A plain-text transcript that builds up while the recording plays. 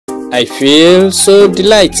I feel so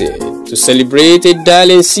delighted to celebrate a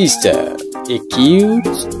darling sister, a cute,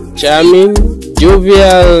 charming,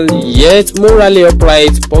 jovial, yet morally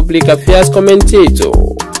upright public affairs commentator,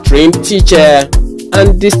 trained teacher,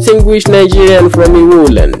 and distinguished Nigerian from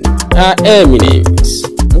Iwoland, Her Eminence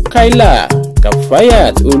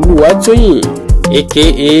Kafayat Toyin,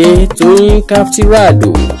 aka Toyin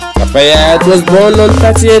Khaftyrado. Kafayat was born on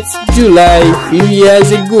 30th July a few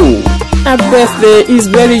years ago. Her birthday is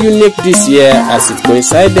very unique this year as it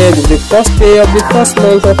coincided with the first day of the first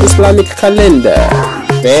month of Islamic calendar,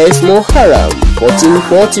 1st Muharram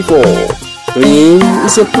 1444. Toyin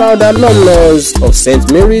is a proud alumnus of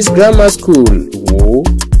St. Mary's Grammar School, Iwo,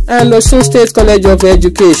 and Osun State College of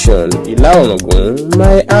Education, Iwoland,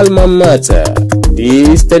 my alma mater.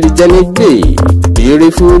 This telegenic babe,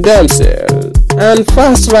 beautiful damsel, and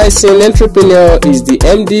fast-rising entrepreneur is the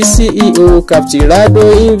MD CEO Khaftyrado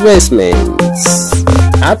Investments.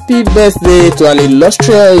 Happy birthday to an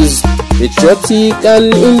illustrious, patriotic,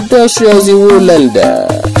 and industrious Iwolander.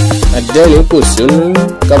 Adẹ́rìn-pòṣónú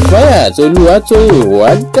Kafayat Toyin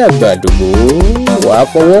wà dàgbà dògbò, wà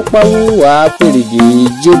fọwọ́pawú, wà fèrègè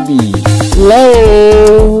jóbi. Láwo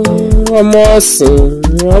ọmọ ọ̀sìn,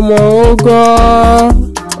 ọmọ ògọ́,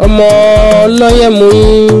 ọmọ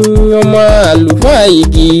ọlọ́yẹ̀múyìn, ọmọ àlùfáà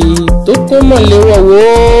igi tó kó mọ̀lẹ́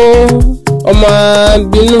wọ̀wọ́, ọmọ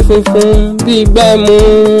abínú funfun bí igbá ẹmu,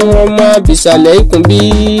 ọmọ abìsàlẹ̀ ikùn bí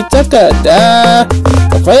tákàdá.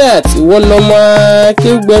 Kafayat ìwọ lọmọ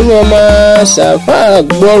akéwùgbẹ́rù, ọmọ ṣàfáà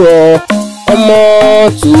gbọ́rọ̀, ọmọ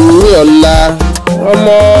tùrú ọ̀la,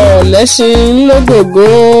 ọmọ lẹ́sìn lógógó.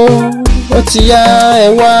 Ó ti yá ẹ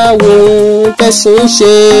wá wo tẹ̀sìn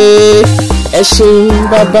ṣe, ẹṣin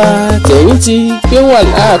bàbá tẹ̀yìn ti gbé wà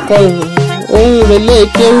láàkọrùn, òun relé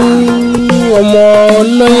kéwú, ọmọ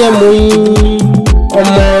ọlọ́yẹ̀múyìn,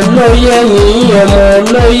 ọmọ ọlọ́yẹ̀yìn, ọmọ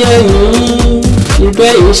ọlọ́yẹ̀yìn.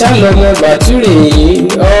 Ìgbẹ́ ìṣàlọ́mọ bàtúrè,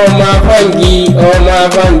 ọmọ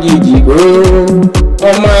afáǹgì dìgbò,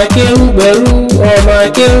 ọmọ akéwùgbẹ́rù,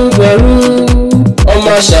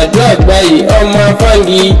 ọmọ ṣàdúrà àgbáyé, ọmọ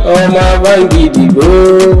afáǹgì dìgbò.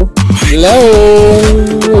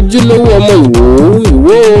 Lẹ́wọ̀ ojúlówó ọmọ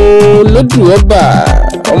Ìwó lódù ọba,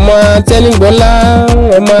 ọmọ tẹ́nigbọ́lá,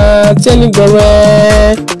 ọmọ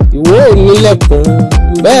tẹ́nigbọ́rẹ́. Ìwó ò nílẹ̀kùn,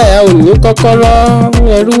 bẹ́ẹ̀ ò ní kọ́kọ́rọ́,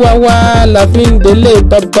 ẹrú wá la fi ń délé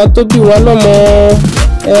bàbá tó bí wa lọ́mọ.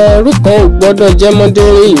 Ẹrú kan ò gbọ́dọ̀ jẹ́mọ́dé,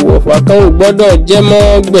 ìwọ̀fà kan ò gbọ́dọ̀ jẹ́mọ́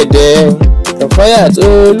gbẹ̀dẹ̀. Kafayat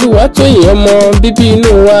Toyin ọmọ bíbí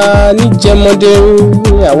inú wa níjẹmọdé,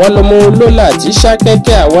 àwa lọmọ olólà tí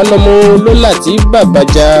ṣákẹ́kẹ́, àwa lọmọ olólà tí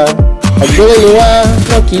bàbàjá. Àgbèrè ni wá,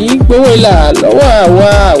 wọn kì í gbówó ìlà lọ́wọ́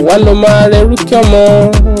àwa lọmọ arẹrú kí ọmọ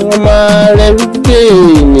arẹrú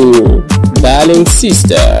gbèèní. Darling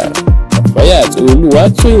sister Kafayat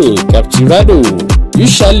Toyin Khaftyrado, you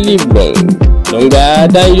shall live longer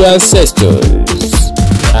than your ancestors.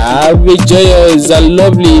 Have a joyous and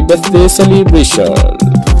lovely birthday celebration.